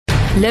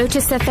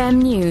Lotus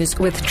FM News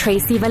with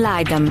TRACY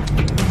VALAYDHAM.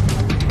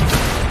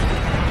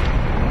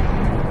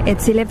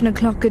 It's 11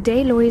 o'clock. Good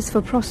day. Lawyers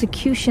for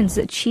prosecutions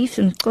Chief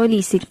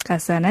Mxolisi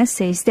Nxasana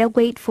says they'll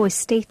wait for a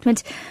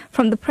statement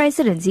from the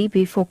presidency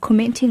before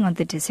commenting on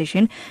the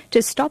decision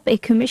to stop a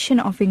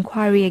commission of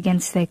inquiry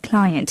against their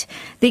client.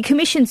 The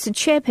commission's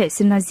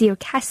chairperson Nazir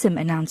Kasim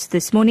announced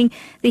this morning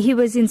that he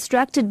was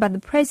instructed by the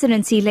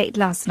presidency late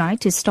last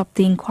night to stop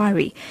the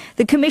inquiry.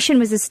 The commission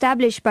was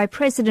established by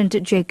President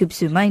Jacob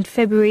Zuma in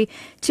February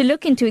to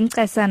look into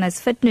Nxasana's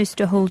fitness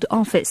to hold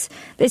office.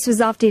 This was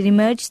after it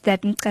emerged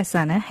that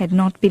Nxasana had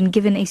not been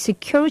given a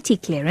security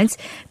clearance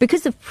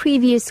because of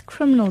previous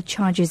criminal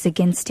charges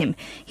against him.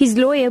 His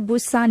lawyer,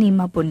 Busani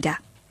Mabunda.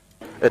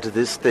 At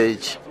this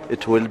stage,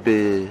 it will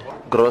be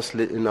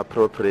grossly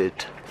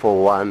inappropriate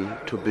for one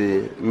to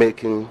be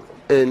making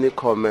any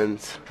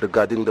comments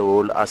regarding the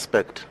whole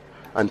aspect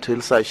until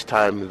such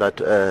time that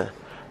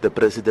the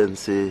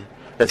presidency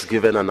has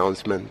given an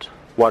announcement.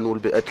 One will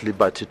be at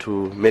liberty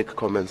to make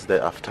comments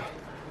thereafter.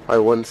 I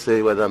won't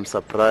say whether I'm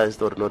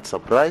surprised or not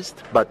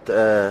surprised, but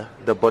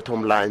the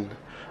bottom line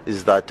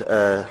is that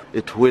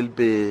it will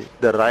be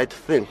the right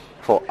thing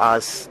for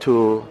us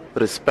to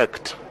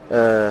respect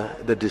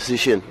the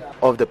decision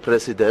of the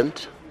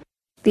president.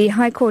 The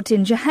High Court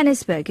in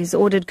Johannesburg has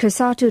ordered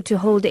Cosatu to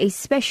hold a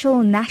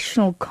special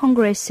national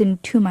congress in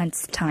 2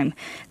 months' time.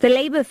 The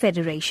Labour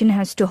Federation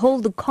has to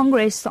hold the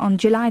congress on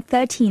July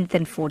 13th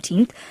and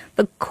 14th.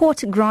 The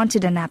court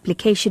granted an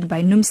application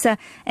by NUMSA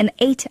and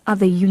 8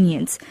 other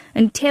unions.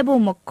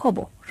 Ntebo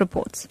Mokobo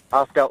reports.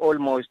 After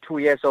almost 2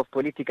 years of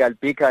political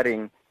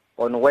bickering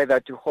on whether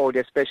to hold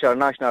a special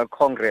national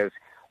congress,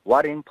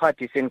 warring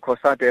parties in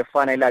Cosatu have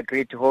finally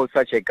agreed to hold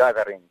such a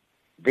gathering.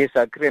 This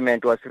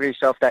agreement was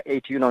reached after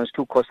 8 unions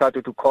took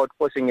Cosatu to court,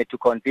 forcing it to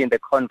convene the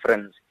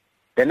conference.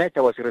 The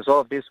matter was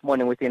resolved this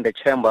morning within the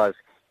chambers,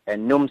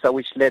 and NUMSA,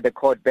 which led the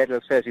court battle,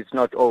 says it's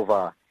not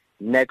over.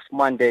 Next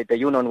Monday, the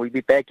union will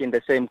be back in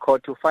the same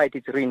court to fight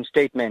its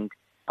reinstatement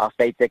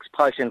after its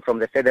expulsion from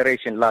the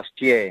federation last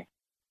year.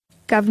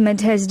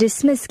 Government has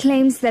dismissed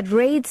claims that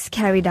raids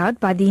carried out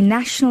by the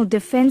National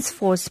Defence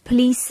Force,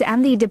 police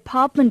and the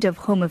Department of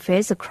Home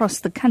Affairs across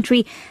the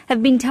country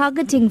have been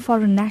targeting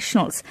foreign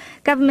nationals.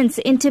 Government's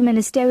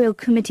Interministerial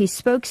Committee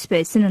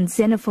spokesperson on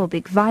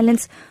xenophobic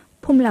violence,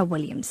 Pumla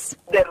Williams.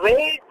 The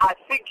raids are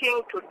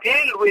seeking to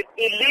deal with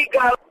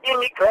illegal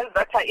immigrants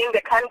that are in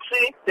the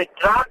country, the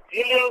drug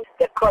dealing,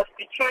 the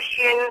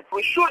prostitution.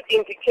 We should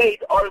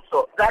indicate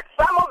also that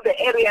some of the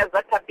areas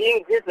that are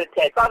being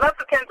visited, South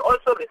Africans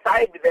also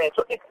reside there.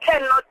 So it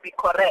cannot be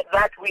correct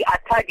that we are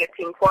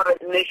targeting foreign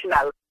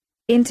nationals.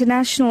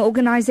 International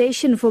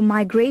Organization for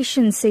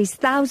Migration says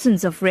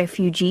thousands of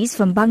refugees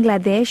from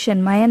Bangladesh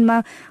and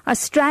Myanmar are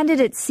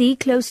stranded at sea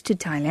close to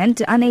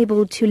Thailand,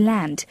 unable to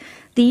land.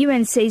 The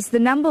UN says the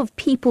number of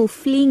people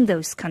fleeing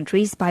those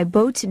countries by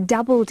boat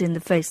doubled in the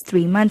first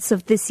 3 months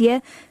of this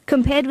year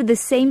compared with the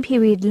same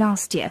period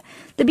last year.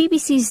 The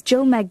BBC's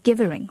Joe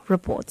McGivering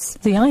reports.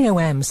 The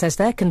IOM says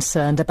they're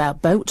concerned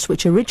about boats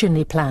which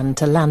originally planned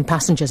to land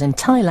passengers in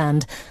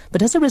Thailand,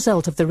 but as a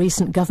result of the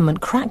recent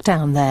government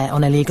crackdown there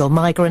on illegal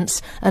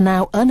migrants, are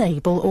now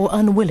unable or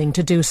unwilling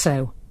to do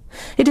so.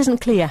 It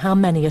isn't clear how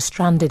many are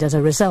stranded as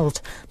a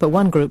result, but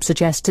one group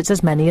suggests it's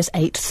as many as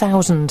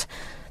 8,000.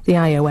 The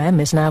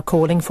IOM is now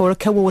calling for a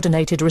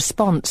coordinated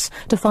response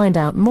to find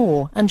out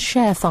more and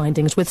share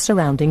findings with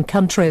surrounding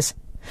countries.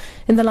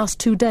 In the last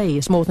 2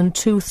 days, more than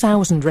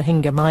 2,000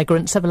 Rohingya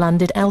migrants have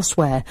landed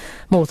elsewhere,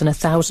 more than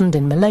 1,000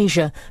 in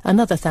Malaysia,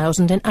 another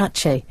 1,000 in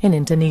Aceh in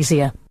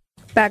Indonesia.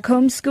 Back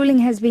home, schooling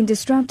has been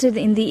disrupted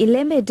in the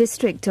Ilembe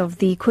district of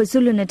the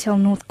KwaZulu-Natal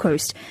North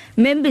Coast.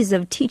 Members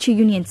of teacher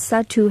union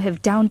Cosatu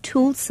have downed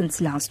tools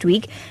since last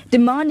week,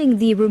 demanding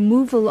the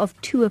removal of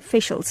 2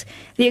 officials.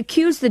 They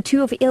accuse the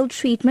 2 of ill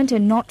treatment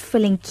and not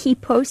filling key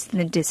posts in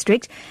the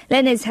district.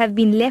 Learners have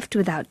been left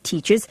without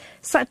teachers.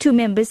 Cosatu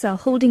members are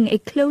holding a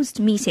closed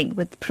meeting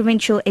with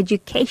provincial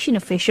education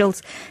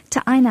officials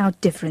to iron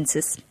out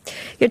differences.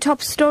 Your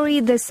top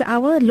story this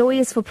hour: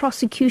 lawyers for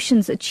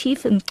prosecutions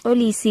Chief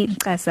Mxolisi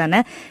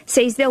Nxasana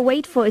says they'll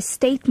wait for a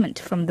statement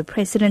from the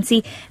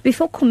presidency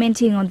before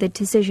commenting on the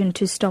decision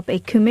to stop a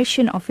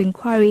commission of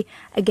inquiry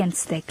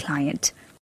against their client.